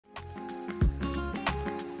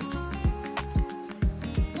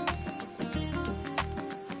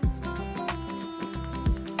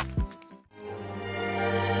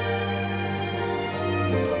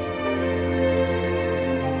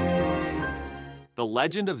The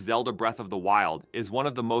Legend of Zelda Breath of the Wild is one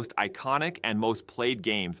of the most iconic and most played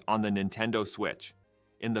games on the Nintendo Switch.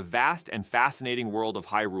 In the vast and fascinating world of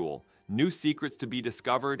Hyrule, new secrets to be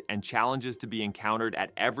discovered and challenges to be encountered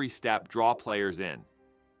at every step draw players in.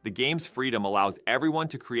 The game's freedom allows everyone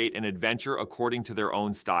to create an adventure according to their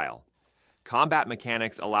own style. Combat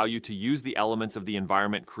mechanics allow you to use the elements of the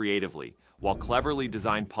environment creatively, while cleverly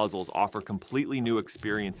designed puzzles offer completely new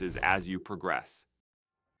experiences as you progress.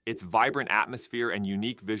 Its vibrant atmosphere and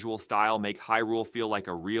unique visual style make Hyrule feel like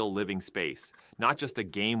a real living space, not just a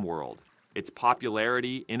game world. Its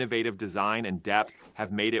popularity, innovative design, and depth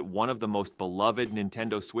have made it one of the most beloved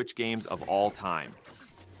Nintendo Switch games of all time.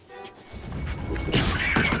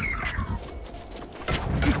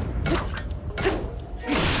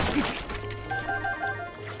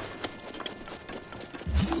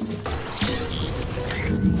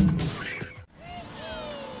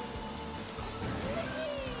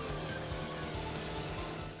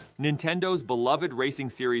 Nintendo's beloved racing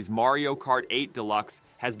series Mario Kart 8 Deluxe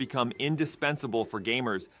has become indispensable for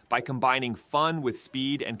gamers by combining fun with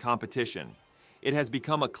speed and competition. It has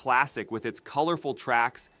become a classic with its colorful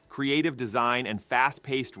tracks, creative design, and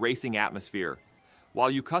fast-paced racing atmosphere.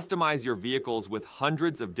 While you customize your vehicles with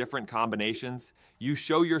hundreds of different combinations, you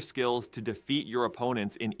show your skills to defeat your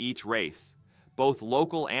opponents in each race. Both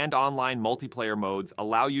local and online multiplayer modes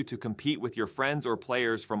allow you to compete with your friends or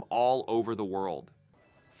players from all over the world.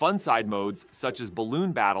 Fun side modes, such as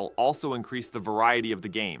Balloon Battle, also increase the variety of the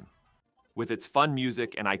game. With its fun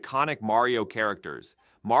music and iconic Mario characters,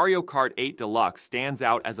 Mario Kart 8 Deluxe stands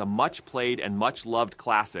out as a much-played and much-loved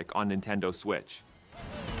classic on Nintendo Switch.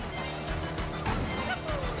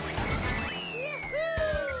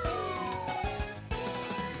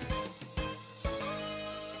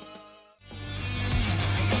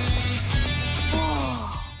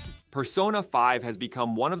 Persona 5 has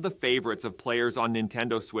become one of the favorites of players on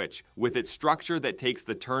Nintendo Switch, with its structure that takes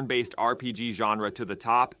the turn-based RPG genre to the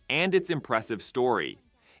top and its impressive story.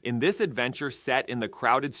 In this adventure set in the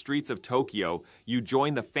crowded streets of Tokyo, you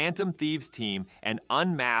join the Phantom Thieves team and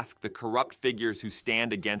unmask the corrupt figures who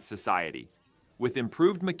stand against society. With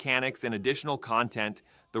improved mechanics and additional content,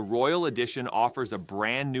 the Royal Edition offers a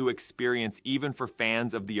brand new experience even for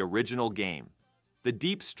fans of the original game. The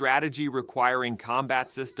deep strategy-requiring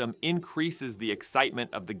combat system increases the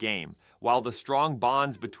excitement of the game, while the strong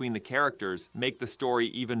bonds between the characters make the story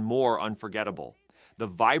even more unforgettable. The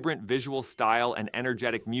vibrant visual style and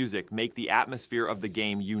energetic music make the atmosphere of the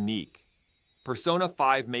game unique. Persona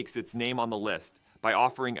 5 makes its name on the list by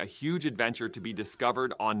offering a huge adventure to be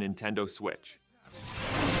discovered on Nintendo Switch.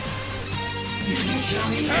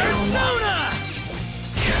 Persona!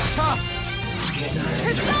 Persona!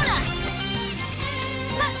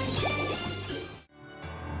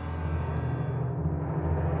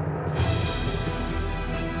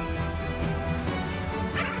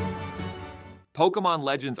 Pokémon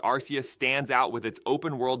Legends Arceus stands out with its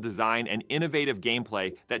open-world design and innovative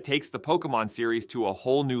gameplay that takes the Pokémon series to a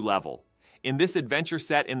whole new level. In this adventure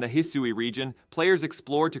set in the Hisui region, players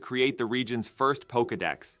explore to create the region's first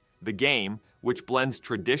Pokédex. The game, which blends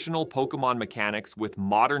traditional Pokémon mechanics with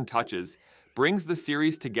modern touches, brings the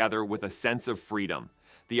series together with a sense of freedom.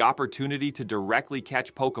 The opportunity to directly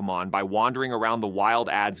catch Pokémon by wandering around the wild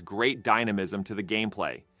adds great dynamism to the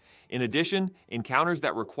gameplay. In addition, encounters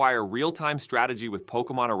that require real-time strategy with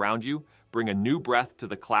Pokémon around you bring a new breath to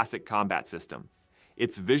the classic combat system.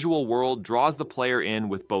 Its visual world draws the player in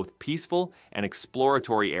with both peaceful and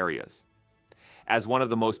exploratory areas. As one of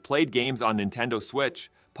the most played games on Nintendo Switch,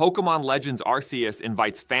 Pokémon Legends Arceus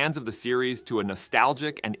invites fans of the series to a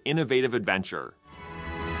nostalgic and innovative adventure.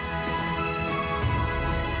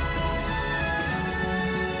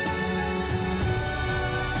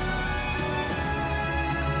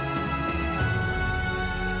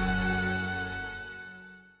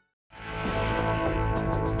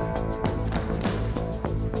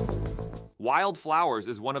 Wylde Flowers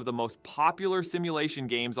is one of the most popular simulation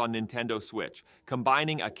games on Nintendo Switch,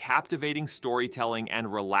 combining a captivating storytelling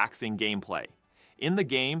and relaxing gameplay. In the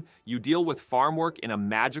game, you deal with farm work in a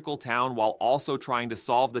magical town while also trying to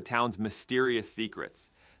solve the town's mysterious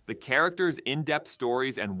secrets. The characters' in-depth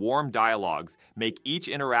stories and warm dialogues make each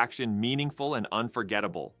interaction meaningful and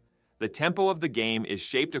unforgettable. The tempo of the game is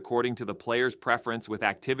shaped according to the player's preference with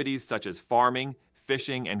activities such as farming,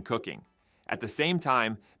 fishing, and cooking. At the same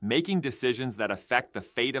time, making decisions that affect the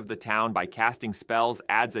fate of the town by casting spells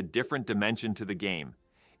adds a different dimension to the game.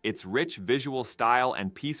 Its rich visual style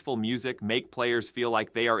and peaceful music make players feel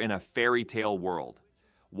like they are in a fairy tale world.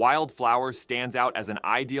 Wylde Flowers stands out as an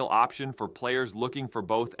ideal option for players looking for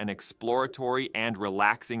both an exploratory and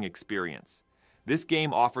relaxing experience. This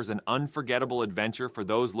game offers an unforgettable adventure for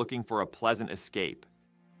those looking for a pleasant escape.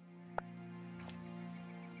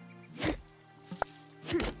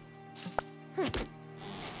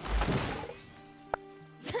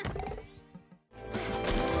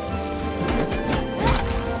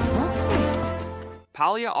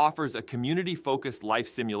 Palia offers a community-focused life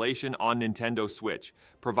simulation on Nintendo Switch,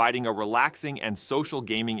 providing a relaxing and social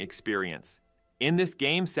gaming experience. In this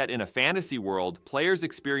game set in a fantasy world, players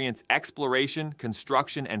experience exploration,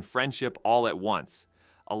 construction, and friendship all at once.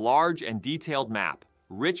 A large and detailed map,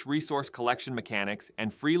 rich resource collection mechanics,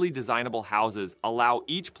 and freely designable houses allow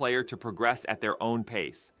each player to progress at their own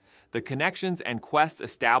pace. The connections and quests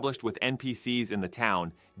established with NPCs in the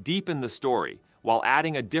town deepen the story, while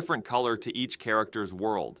adding a different color to each character's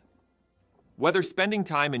world. Whether spending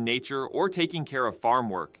time in nature or taking care of farm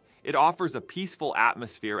work, it offers a peaceful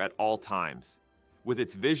atmosphere at all times. With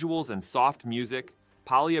its visuals and soft music,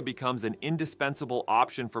 Palia becomes an indispensable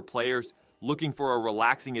option for players looking for a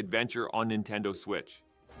relaxing adventure on Nintendo Switch.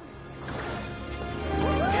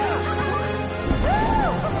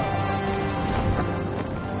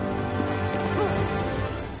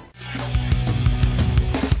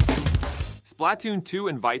 Splatoon 2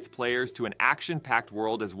 invites players to an action-packed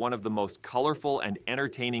world as one of the most colorful and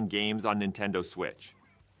entertaining games on Nintendo Switch.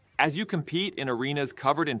 As you compete in arenas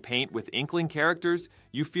covered in paint with Inkling characters,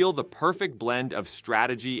 you feel the perfect blend of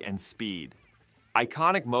strategy and speed.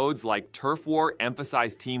 Iconic modes like Turf War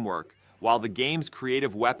emphasize teamwork, while the game's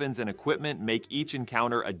creative weapons and equipment make each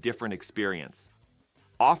encounter a different experience.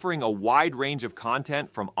 Offering a wide range of content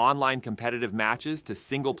from online competitive matches to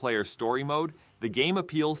single-player story mode, the game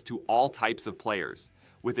appeals to all types of players.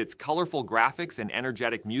 With its colorful graphics and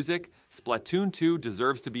energetic music, Splatoon 2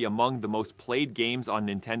 deserves to be among the most played games on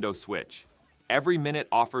Nintendo Switch. Every minute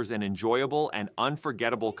offers an enjoyable and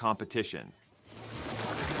unforgettable competition.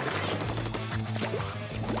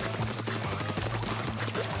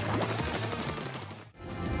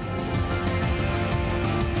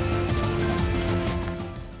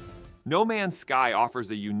 No Man's Sky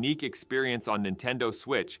offers a unique experience on Nintendo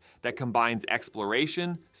Switch that combines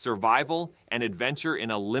exploration, survival, and adventure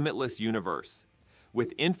in a limitless universe.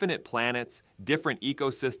 With infinite planets, different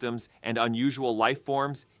ecosystems, and unusual life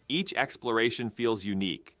forms, each exploration feels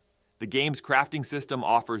unique. The game's crafting system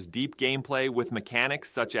offers deep gameplay with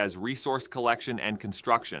mechanics such as resource collection and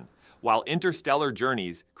construction, while interstellar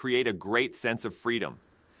journeys create a great sense of freedom.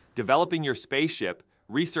 Developing your spaceship,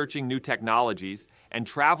 researching new technologies, and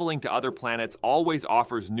traveling to other planets always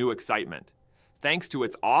offers new excitement. Thanks to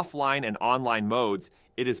its offline and online modes,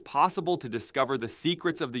 it is possible to discover the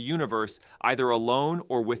secrets of the universe either alone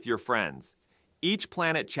or with your friends. Each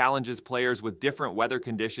planet challenges players with different weather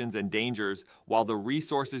conditions and dangers, while the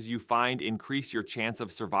resources you find increase your chance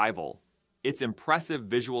of survival. Its impressive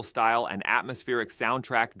visual style and atmospheric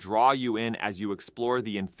soundtrack draw you in as you explore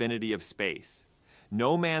the infinity of space.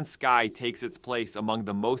 No Man's Sky takes its place among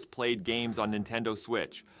the most played games on Nintendo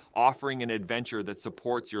Switch, offering an adventure that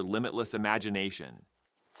supports your limitless imagination.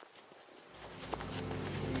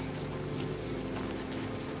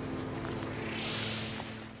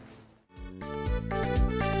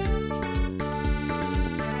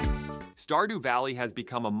 Stardew Valley has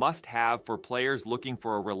become a must-have for players looking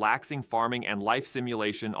for a relaxing farming and life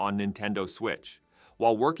simulation on Nintendo Switch.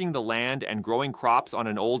 While working the land and growing crops on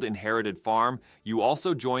an old inherited farm, you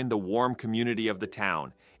also join the warm community of the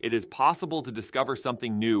town. It is possible to discover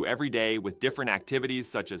something new every day with different activities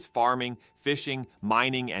such as farming, fishing,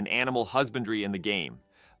 mining, and animal husbandry in the game.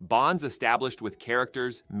 Bonds established with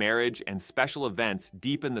characters, marriage, and special events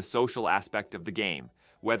deepen the social aspect of the game,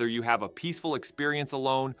 whether you have a peaceful experience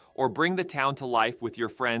alone or bring the town to life with your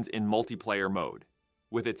friends in multiplayer mode.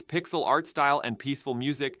 With its pixel art style and peaceful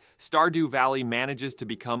music, Stardew Valley manages to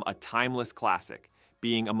become a timeless classic,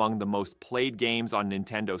 being among the most played games on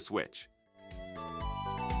Nintendo Switch.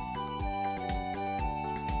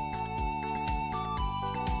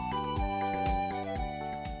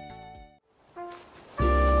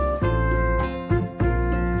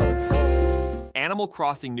 Animal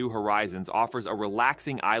Crossing New Horizons offers a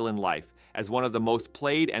relaxing island life as one of the most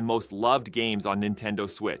played and most loved games on Nintendo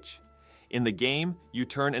Switch. In the game, you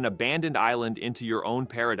turn an abandoned island into your own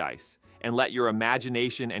paradise and let your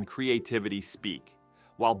imagination and creativity speak.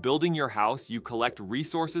 While building your house, you collect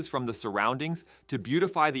resources from the surroundings to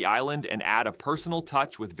beautify the island and add a personal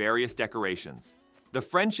touch with various decorations. The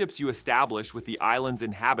friendships you establish with the island's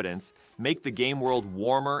inhabitants make the game world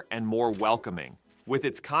warmer and more welcoming. With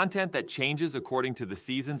its content that changes according to the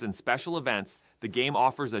seasons and special events, the game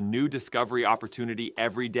offers a new discovery opportunity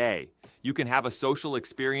every day. You can have a social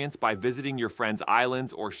experience by visiting your friends'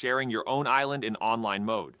 islands or sharing your own island in online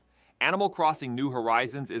mode. Animal Crossing New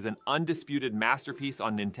Horizons is an undisputed masterpiece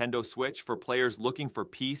on Nintendo Switch for players looking for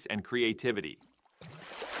peace and creativity.